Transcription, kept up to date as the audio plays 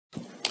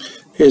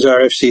Here's our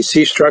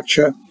FCC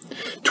structure.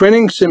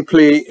 Twinning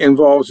simply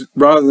involves,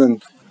 rather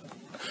than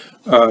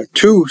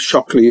two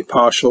Shockley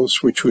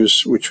partials, which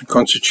would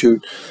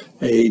constitute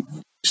a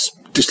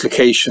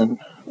dislocation,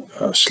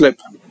 slip,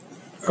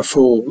 a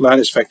full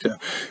lattice vector,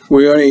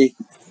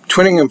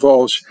 twinning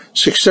involves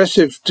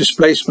successive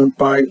displacement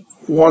by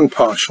one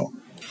partial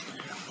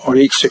on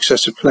each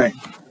successive plane.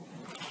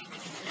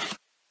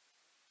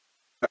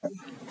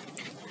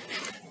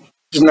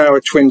 This is now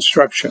a twin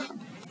structure,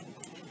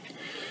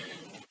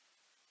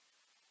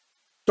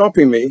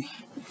 stopping me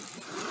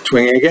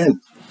twinning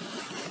again.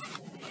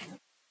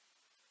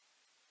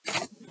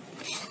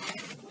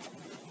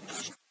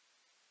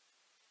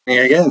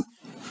 Again.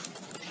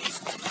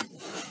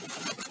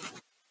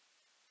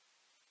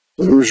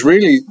 There is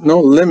really no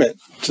limit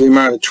to the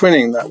amount of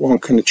twinning that one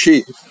can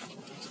achieve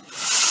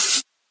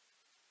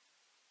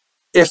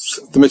if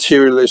the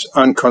material is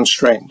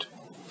unconstrained.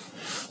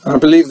 And I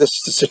believe this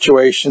is the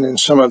situation in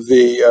some of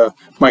the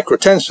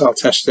microtensile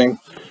testing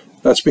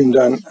that's been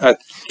done at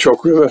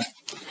Chalk River.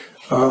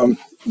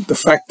 The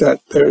fact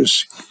that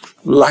there's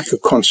lack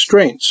of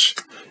constraints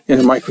in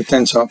a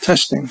microtensile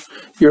testing,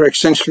 you're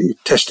essentially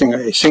testing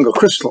a single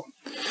crystal.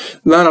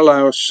 That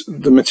allows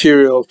the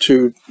material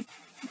to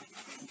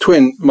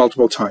twin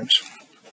multiple times.